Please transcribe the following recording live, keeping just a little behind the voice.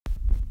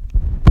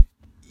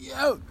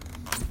Yo!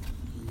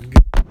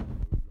 Good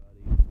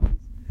everybody.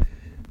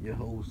 Your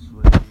host,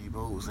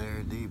 Bo's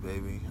Aaron D,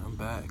 baby. I'm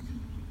back.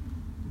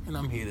 And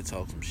I'm here to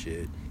talk some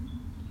shit.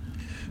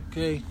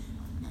 Okay?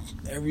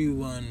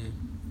 Everyone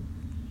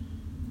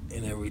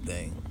and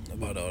everything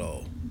about it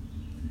all.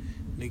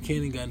 Nick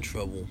Cannon got in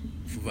trouble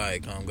for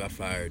Viacom, got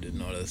fired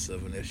and all that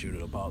stuff, and they issued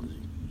an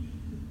apology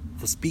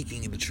for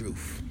speaking the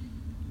truth.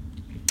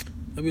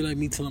 That'd be like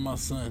me telling my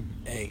son,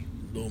 hey,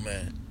 little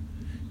man,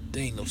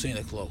 there ain't no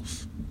Santa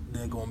Claus.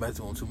 Then going back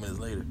to him 2 minutes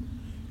later.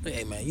 Like,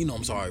 hey, man, you know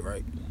I'm sorry,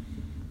 right?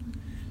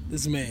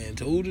 This man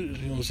told it,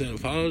 you know what I'm saying,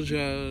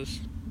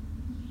 apologize.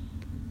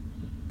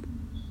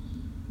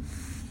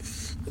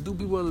 But threw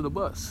people under the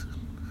bus.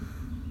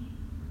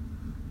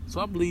 So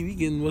I believe he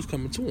getting what's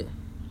coming to him.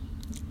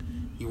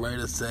 He write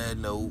a sad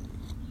note.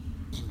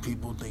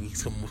 People think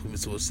he's committing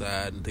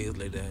suicide and things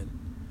like that.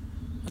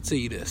 I'll tell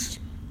you this.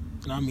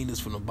 And I mean this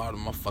from the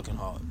bottom of my fucking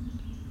heart.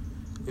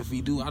 If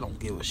he do, I don't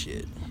give a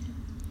shit.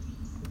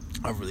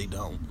 I really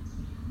don't.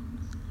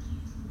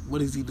 What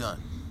has he done?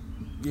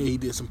 Yeah, he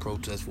did some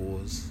protest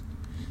wars.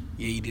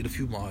 Yeah, he did a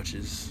few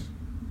marches.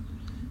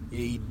 Yeah,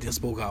 he just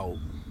spoke out.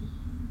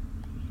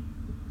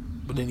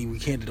 But then he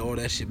recanted all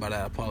that shit by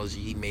that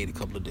apology he made a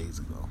couple of days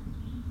ago.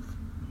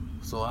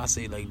 So I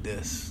say like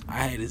this. I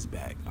had his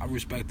back. I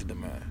respected the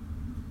man.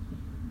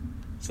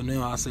 So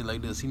now I say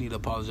like this. He need to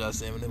apologize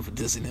to Eminem for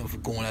dissing him for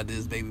going after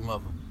his baby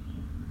mother.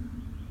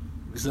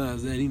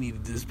 Besides that, he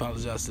needed to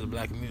apologize to the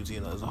black community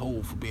as a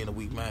whole for being a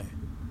weak man.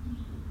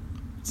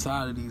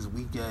 Tired of these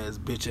weak ass,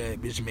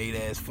 bitch made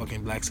ass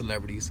fucking black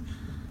celebrities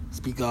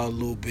speak out a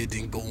little bit,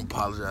 then go and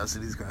apologize to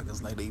these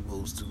crackers like they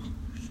supposed to.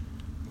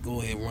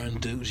 Go ahead, run,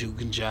 do what you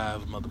can,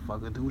 jive,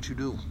 motherfucker. Do what you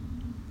do.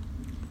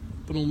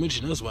 But don't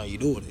mention us while you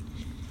doing it.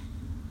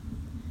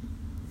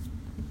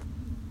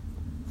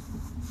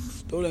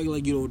 Don't act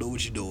like you don't know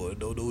what you're doing.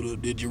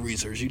 Don't did your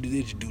research. You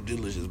did your due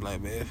diligence,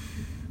 black man.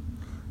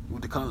 You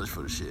went to college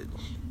for the shit.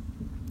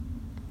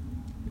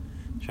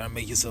 Trying to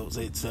make yourself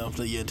say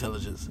something to your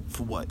intelligence.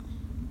 For what?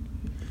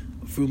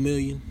 A few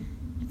million?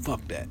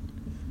 Fuck that.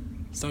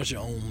 Start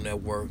your own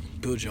network.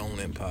 Build your own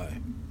empire.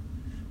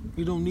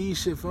 We don't need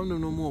shit from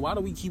them no more. Why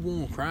do we keep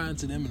on crying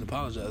to them and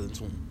apologizing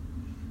to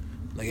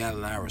them? Like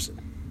Allen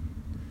Iverson.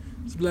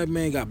 This black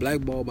man got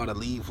blackballed by the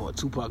league for a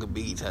Tupac and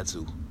Biggie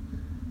tattoo.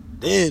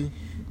 Then,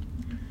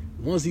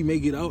 once he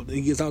make it out,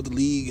 he gets out the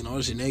league and all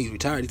that shit, now he's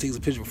retired. He takes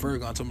a picture of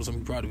Ferg on, telling him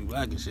something proud to be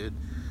black and shit.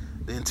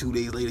 Then 2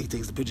 days later, he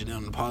takes the picture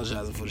down and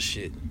apologizing for the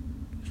shit.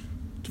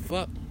 What the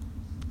fuck?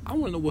 I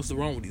want to know what's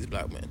wrong with these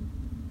black men.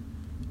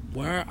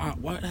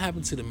 What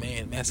happened to the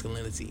man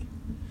masculinity?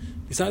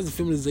 Besides the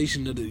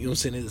feminization of the, you know what I'm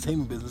saying,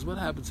 entertainment business, what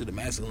happened to the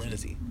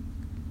masculinity?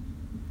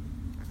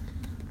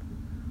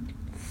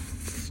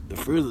 The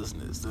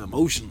fearlessness, the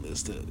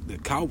emotionless, the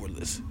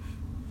cowardless.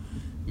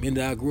 Men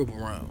that I grew up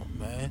around,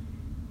 man.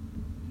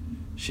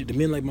 Shit, the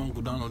men like my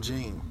Uncle Donald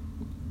James.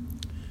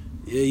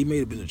 Yeah, he may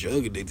have been a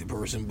drug addicted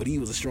person, but he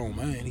was a strong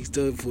man. He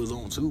stood for his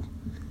own too.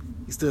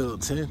 He stood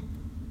up 10.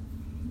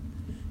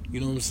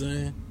 You know what I'm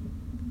saying?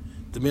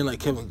 The men like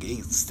Kevin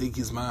Gates stick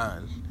his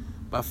mind.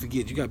 But I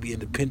forget, you gotta be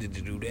independent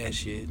to do that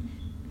shit.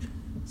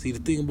 See, the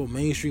thing about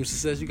mainstream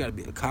success, you gotta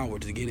be a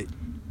coward to get it.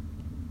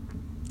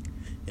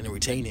 And to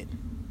retain it.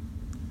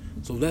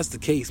 So if that's the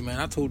case, man,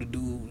 I told the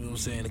dude, you know what I'm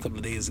saying, a couple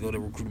of days ago that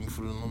recruited me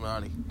for the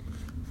Illuminati.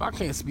 If I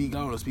can't speak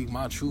out or speak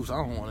my truths, I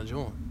don't want to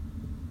join.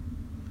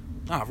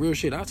 Nah, real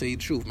shit, I'll tell you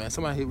the truth, man.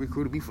 Somebody here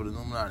recruited me for the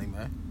Illuminati,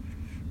 man.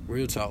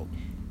 Real talk.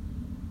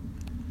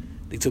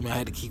 They told me I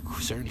had to keep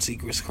certain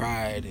secrets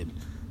quiet and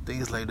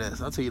things like that.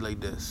 So I'll tell you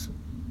like this.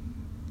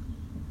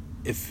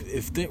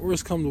 If the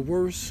worst come to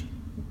worst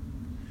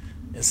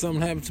and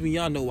something happened to me,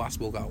 y'all know I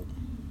spoke out.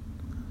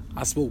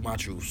 I spoke my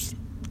truths.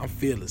 I'm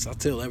fearless. I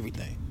tell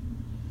everything.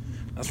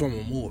 That's why I'm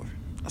a Moor.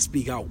 I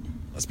speak out.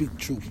 I speak the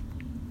truth.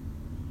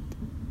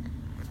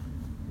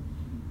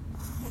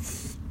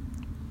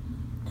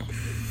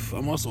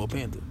 I'm also a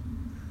Panther.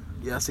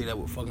 Yeah, I say that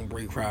with fucking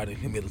great pride and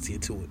humility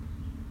to it.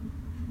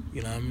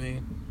 You know what I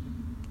mean?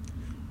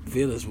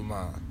 Fearless with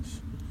mine.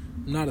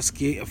 I'm not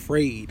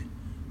afraid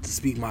to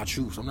speak my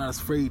truths. I'm not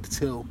afraid to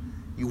tell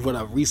you what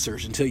I've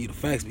researched and tell you the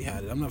facts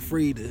behind it. I'm not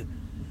afraid to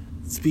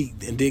speak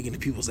and dig into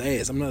people's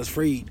ass. I'm not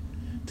afraid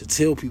to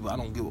tell people I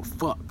don't give a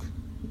fuck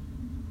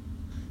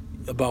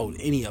about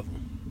any of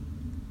them.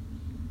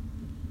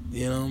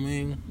 You know what I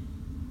mean?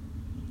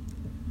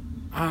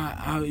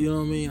 You know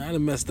what I mean? I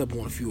done messed up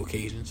on a few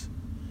occasions.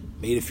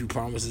 Made a few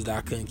promises that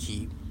I couldn't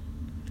keep.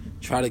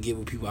 Try to get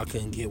with people I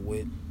couldn't get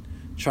with.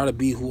 Try to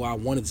be who I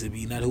wanted to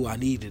be, not who I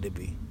needed to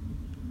be.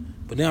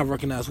 But now I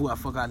recognize who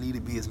I need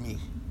to be as me.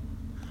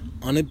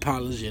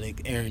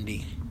 Unapologetic Aaron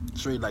D.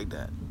 Straight like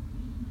that.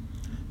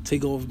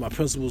 Take on my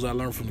principles I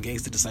learned from the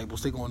Gangster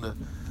Disciples. Take on the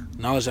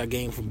knowledge I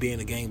gained from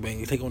being a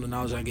gangbanger. Take on the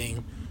knowledge I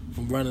gained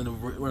from running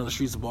the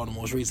streets of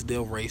Baltimore, streets of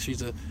Delray,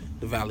 streets of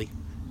the Valley.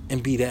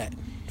 And be that.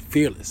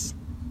 Fearless.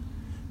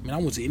 Man, I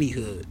went to any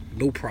hood.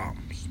 No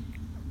problems.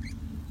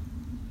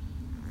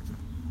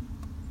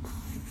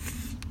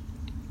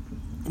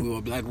 With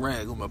a black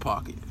rag on my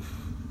pocket.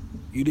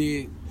 You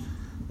did?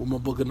 with my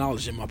book of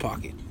knowledge in my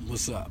pocket.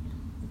 What's up?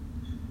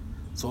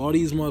 So all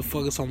these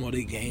motherfuckers talking about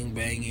they gang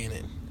banging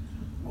and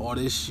all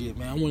this shit,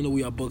 man. I want to know where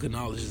your book of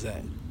knowledge is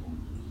at.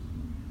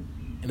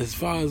 And as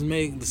far as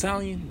Meg Thee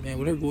Stallion, man,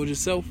 with her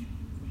gorgeous self,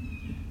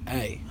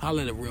 hey,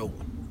 holla at a real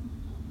one.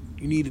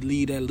 You need to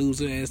leave that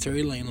loser ass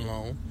Tory Lane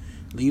alone.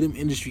 Leave them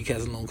industry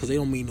cats alone, because they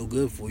don't mean no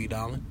good for you,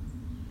 darling.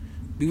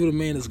 Be with a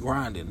man that's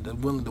grinding, that's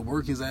willing to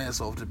work his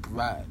ass off to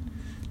provide,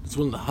 that's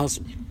willing to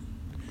hustle,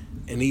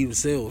 and even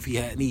sell if he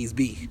had needs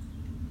be.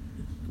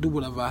 Do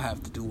whatever I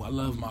have to do. I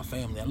love my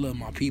family. I love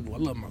my people. I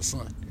love my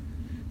son.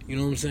 You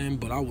know what I'm saying?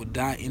 But I would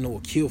die in or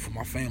kill for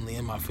my family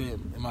and my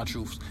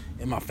troops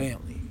and my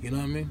family. You know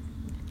what I mean?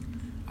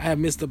 I have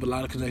messed up a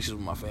lot of connections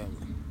with my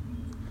family.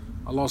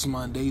 I lost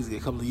mine Daisy a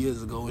couple of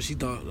years ago, and she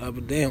thought up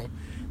and down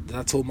that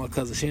I told my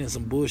cousin Shannon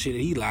some bullshit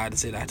that he lied and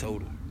said I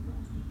told her.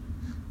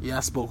 Yeah,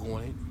 I spoke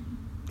on it.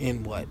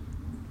 And what?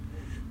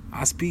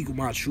 I speak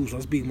my truths.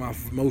 I speak my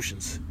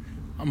emotions.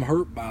 I'm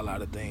hurt by a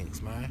lot of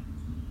things, man.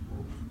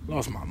 I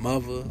lost my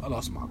mother. I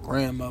lost my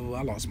grandmother.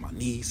 I lost my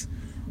niece.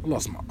 I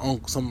lost my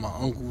uncle, some of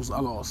my uncles. I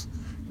lost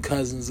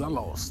cousins. I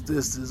lost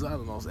sisters. I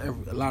lost a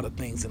lot of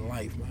things in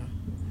life, man.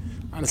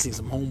 I done seen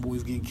some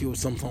homeboys get killed.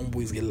 Some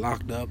homeboys get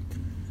locked up.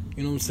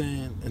 You know what I'm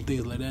saying? And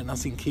things like that. And I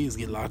seen kids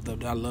get locked up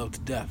that I love to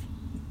death.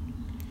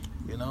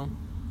 You know?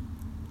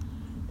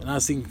 And I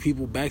seen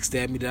people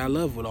backstab me that I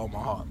love with all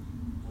my heart.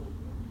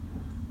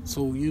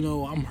 So, you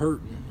know, I'm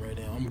hurting right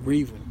now. I'm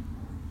grieving.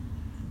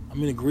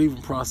 I'm in a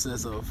grieving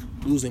process of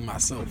losing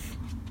myself.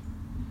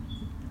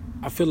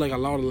 I feel like I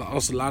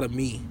lost a lot of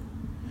me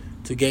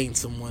to gain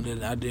someone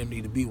that I didn't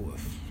need to be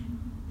with.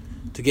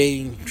 To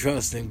gain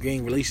trust and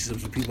gain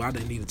relationships with people I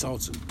didn't need to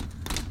talk to.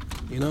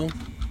 You know?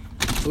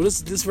 So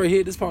this right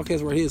here, this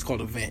podcast right here is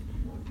called a vent.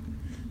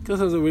 Because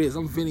that's what it is.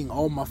 I'm venting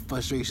all my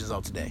frustrations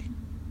out today.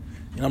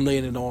 And I'm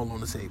laying it all on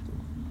the table.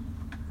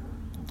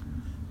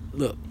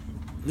 Look,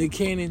 Nick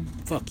Cannon,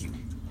 fuck you.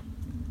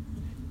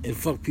 And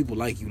fuck people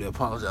like you that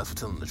apologize for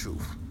telling the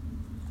truth.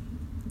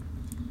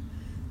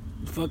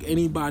 Fuck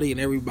anybody and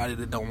everybody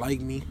that don't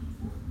like me.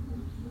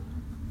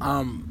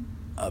 I'm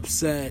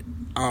upset.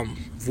 I'm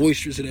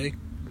boisterous today.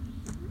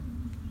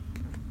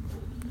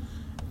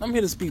 I'm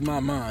here to speak my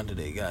mind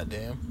today,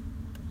 goddamn.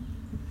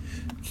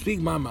 Speak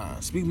my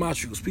mind. Speak my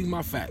truth. Speak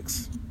my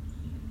facts.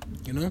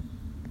 You know?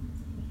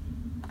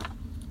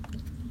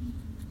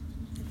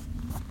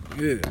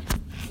 Yeah.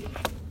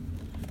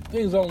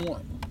 Things I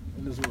want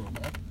in this world,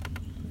 man.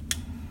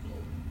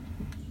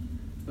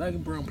 Black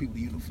and brown people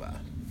unify.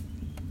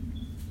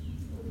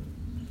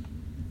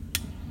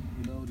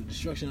 You know, the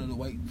destruction of the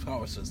white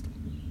power system.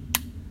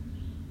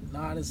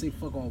 Nah, I didn't say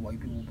fuck all white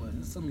people,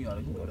 but some of y'all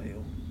that can go to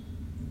hell.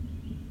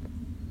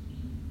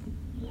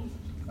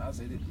 I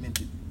said it,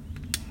 meant it.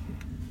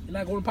 You're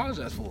not going to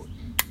apologize for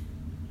it.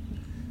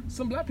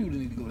 Some black people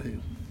need to go to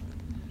hell.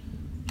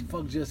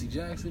 Fuck Jesse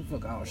Jackson.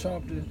 Fuck Al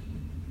Sharpton.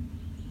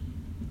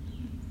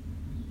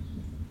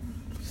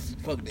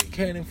 Fuck Nick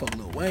Cannon. Fuck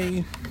Lil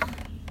Wayne.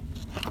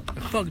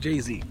 And fuck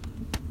Jay-Z.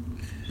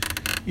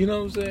 You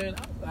know what I'm saying?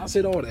 I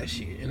said all that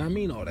shit. And I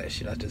mean all that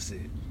shit I just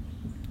said.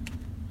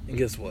 And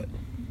guess what?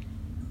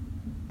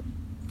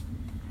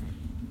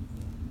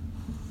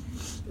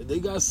 If they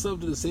got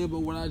something to say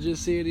about what I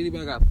just said,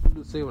 anybody got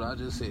something to say what I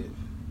just said,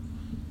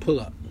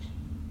 pull up.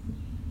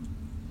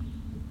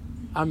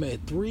 I'm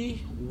at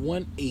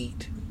 318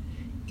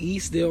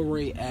 East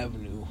Delray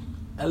Avenue,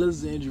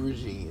 Alexandria,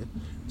 Virginia,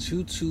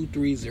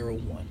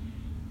 22301.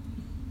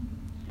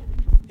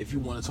 If you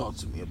want to talk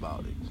to me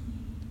about it,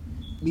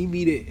 meet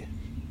me there.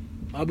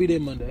 I'll be there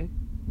Monday.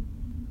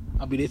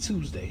 I'll be there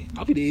Tuesday.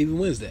 I'll be there even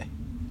Wednesday.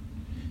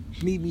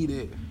 Meet me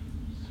there.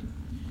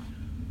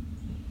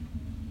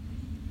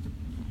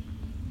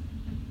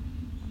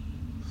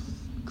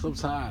 Cause I'm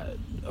tired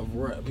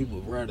of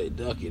people rather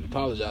duck it,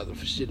 apologizing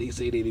for shit they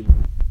say they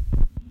didn't.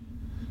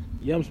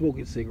 Yeah, I'm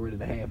smoking a cigarette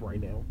and a half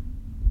right now,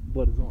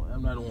 but it's on.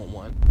 I'm not on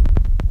one.